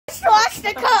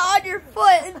pasta cut on your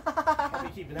foot. I'll be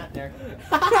keeping that there.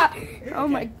 Oh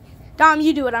my. Dom,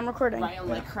 you do it. I'm recording. Right on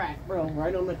my crack, bro.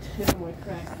 Right on the tip of my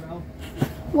crack, bro.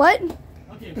 What?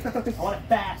 Okay, I want it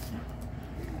fast.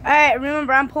 Alright,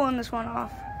 remember, I'm pulling this one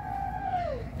off.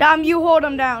 Dom, you hold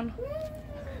him down.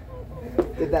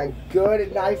 Get that good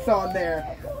and nice on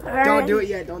there. Right. Don't do it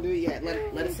yet. Don't do it yet.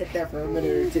 Let it sit there for a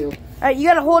minute or two. Alright, you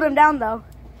gotta hold him down, though.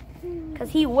 Because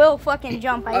he will fucking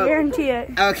jump, I guarantee it.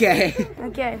 Okay.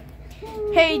 Okay.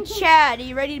 Hey, Chad, are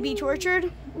you ready to be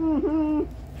tortured? Mm-hmm.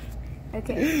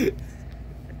 Okay.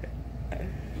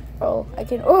 Oh, I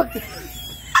can. Oh.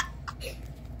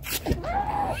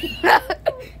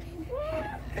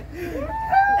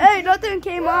 Hey, nothing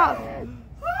came off.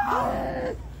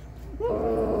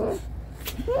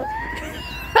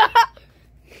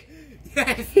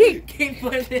 Yes, keep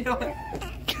putting it on.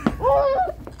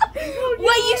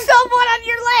 Wait, you still have one on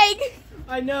your leg?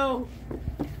 I know.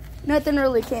 Nothing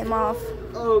really came off.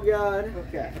 Oh God.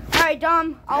 Okay. Alright,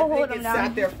 Dom, I'll hold him It down.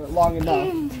 sat there for long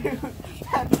enough.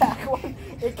 That back one,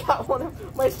 it got one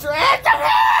of my strands of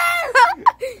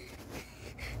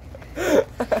hair.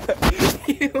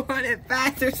 You want it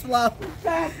fast or slow?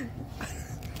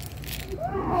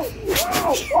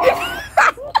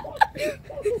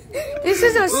 This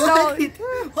is a so.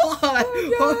 Hold on.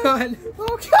 Hold on.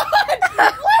 Oh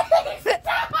God!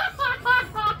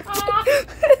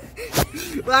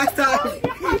 Last time.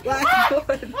 Last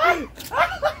one.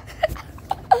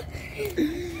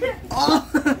 Oh,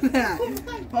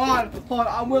 hold on.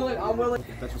 I'm willing. All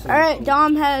right,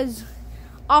 Dom has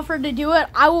offered to do it.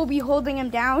 I will be holding him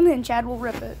down, and Chad will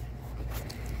rip it.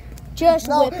 Just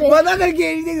whip it. But I'm not gonna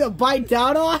get anything to bite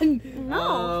down on.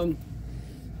 No.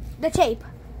 The tape.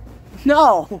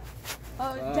 No.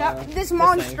 This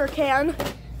monster can.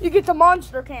 You get the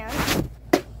monster can.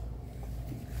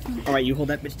 All right, you hold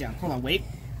that bitch down. Hold on, wait.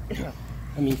 Let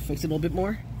me fix it a little bit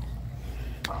more.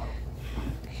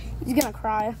 He's gonna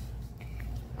cry.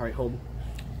 All right, hold.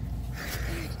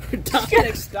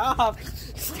 Dominic, stop.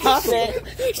 Stop it.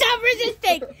 Stop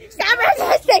resisting! Stop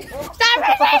resisting! Stop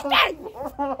resisting!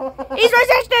 He's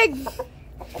resisting!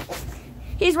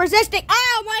 He's resisting!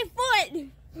 Ow, my foot!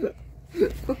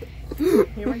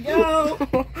 Here we go.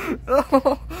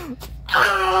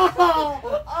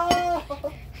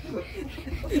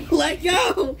 Let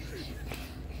go.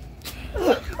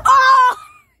 Oh!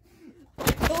 I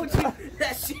told you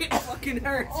that shit fucking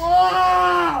hurts.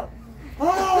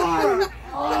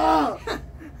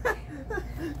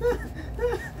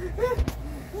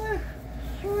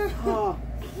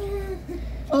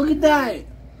 Look at that.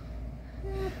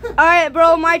 Alright,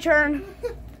 bro, my turn.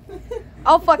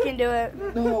 I'll fucking do it.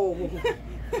 No.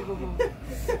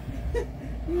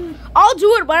 I'll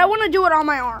do it, but I want to do it on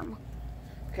my arm.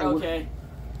 Okay.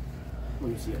 Let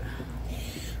me see it.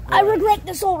 I regret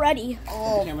this already.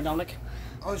 Oh. Camera, Dominic.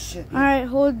 Oh shit. Alright,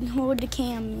 hold the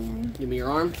cam, man. Give me your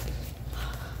arm.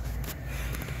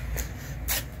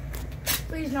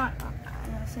 Please not. I'm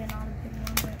gonna say not a big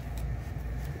one, but.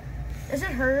 Does it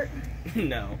hurt?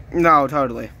 No. No,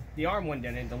 totally. The arm one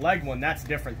didn't. The leg one, that's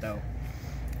different though.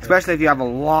 Especially if you have a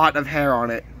lot of hair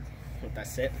on it. Let that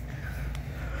sit.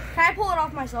 Can I pull it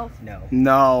off myself? No.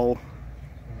 No. All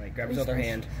right, grab his other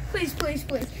hand. Please, please,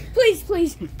 please. Please,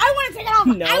 please. I want to take it off.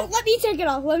 No. Let me take it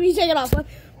off. Let me take it off.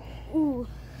 Ooh.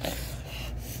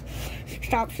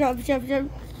 Stop. I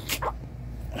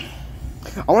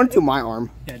want to do my arm.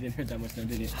 Yeah, it didn't hurt that much though,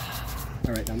 did it?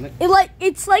 All right, Dominic.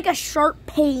 It's like a sharp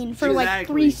pain for like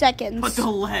 3 seconds. But the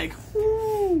leg.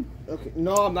 Okay.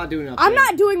 No, I'm not doing that. I'm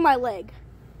not doing my leg.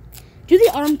 Do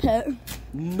the armpit.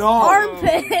 No.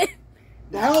 Armpit.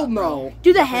 Hell no.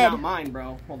 Do the Not head. mine,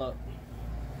 bro. Hold up.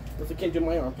 If I can't do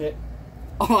my armpit.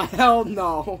 Oh hell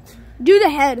no. Do the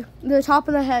head. The top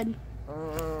of the head.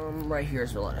 Right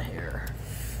here's a lot of hair.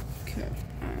 Okay.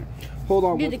 Hold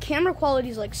on. Dude, the camera quality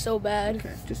is like so bad.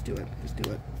 Okay, just do it. Just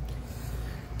do it.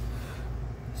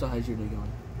 So how's your day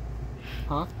going?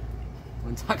 Huh?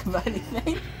 Want to talk about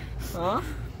anything? Huh?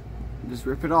 Just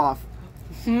rip it off.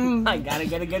 I gotta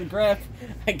get a good grip.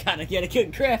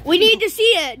 We need to see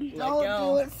it. Let Don't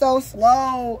go. do it so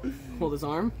slow. Hold his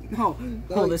arm. No.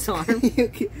 Hold his arm.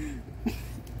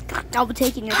 I'll be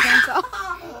taking your pants off.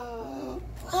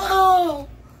 Oh!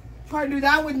 Try to do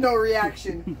that with no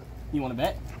reaction. You want to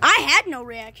bet? I had no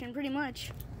reaction, pretty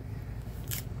much.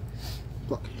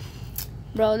 Look.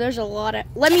 Bro, there's a lot of...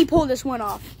 Let me pull this one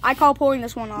off. I call pulling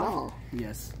this one off. No.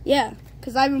 Yes. Yeah,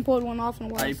 because I haven't pulled one off in a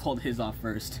while. I pulled his off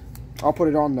first. I'll put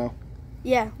it on though.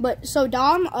 Yeah, but so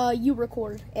Dom, you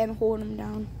record and hold him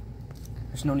down.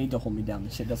 There's no need to hold me down.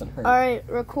 This shit doesn't hurt. All right,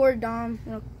 record, Dom.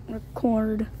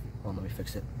 Record. Oh, let me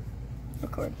fix it.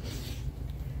 Record.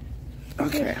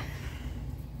 Okay.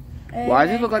 Why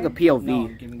does it look like a POV? No,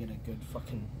 I'm giving it a good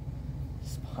fucking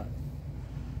spot.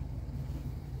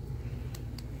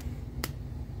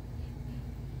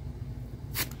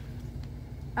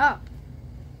 Oh.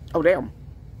 Oh, damn.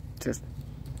 Just.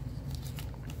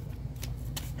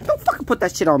 Don't fucking put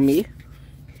that shit on me.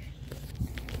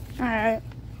 Alright.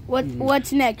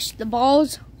 What's next? The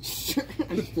balls?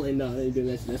 I'm just playing no, they do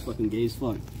this. That's fucking gay as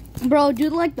fuck. Bro, do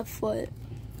like the foot.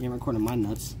 Yeah, I'm recording my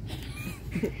nuts.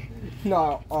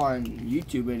 Not on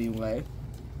YouTube anyway.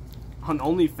 On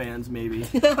OnlyFans, maybe.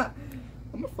 I'm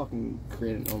gonna fucking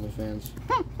create an OnlyFans.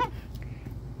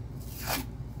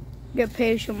 Get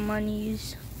paid some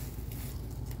monies.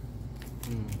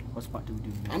 What spot do we do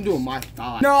next? I'm doing my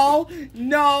thigh. No,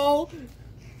 no,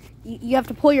 You have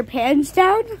to pull your pants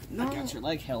down? no, I got your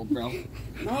leg held, bro.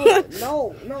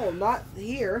 no, not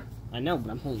here. I know,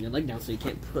 but I'm holding your leg down so you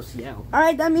can't pussy out.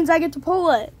 Alright, that means I get to pull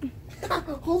it.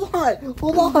 Hold on.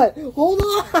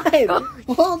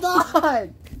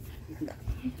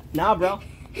 Nah, bro.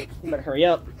 You better hurry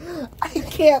up. I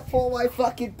can't pull my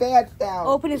fucking pants down.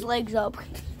 Open his legs up.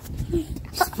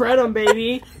 Spread them,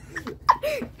 baby.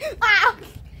 Ah!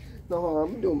 No,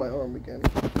 I'm doing my arm again.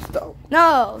 Stop.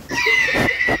 No.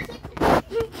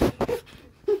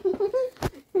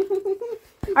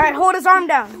 Alright, hold his arm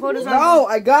down. Hold his arm down. No,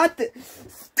 I got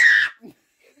this.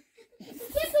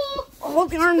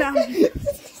 Hold the arm down.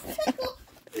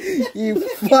 You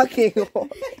fucking.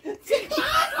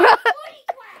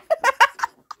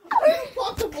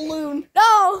 Pop the balloon.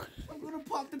 No. I'm gonna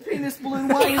pop the penis balloon.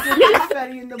 Why is there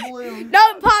confetti in the balloon?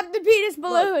 Don't pop the penis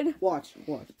balloon. Watch.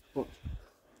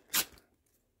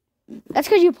 That's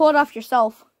because you pulled it off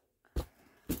yourself.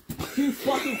 You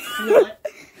fucking slut.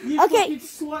 You Okay. fucking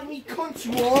slut me cunt,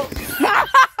 you all.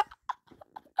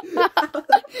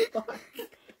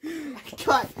 I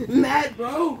got mad,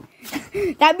 bro.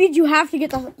 That means you have to get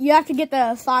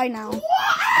the thigh now.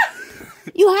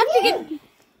 You have to get.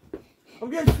 I'm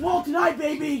getting swole tonight,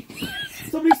 baby.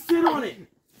 Somebody sit on it.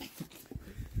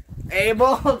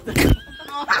 Abel.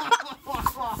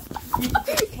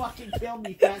 You fucking killed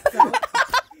me, fat son.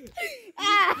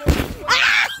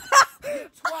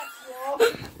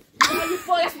 You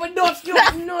fucking my nuts, you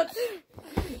nuts.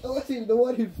 I wasn't even the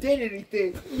one who did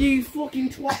anything. You fucking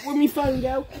twat with me phone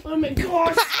go. Oh my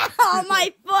gosh. Oh,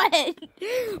 my foot!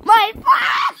 My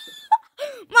foot!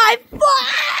 My foot!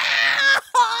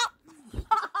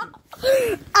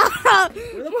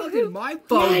 Where the fuck did my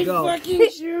phone go? Fucking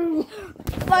shoe.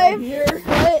 My Here.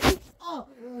 foot!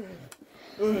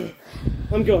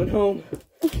 I'm going home.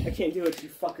 I can't do it, you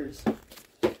fuckers.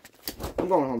 I'm going home.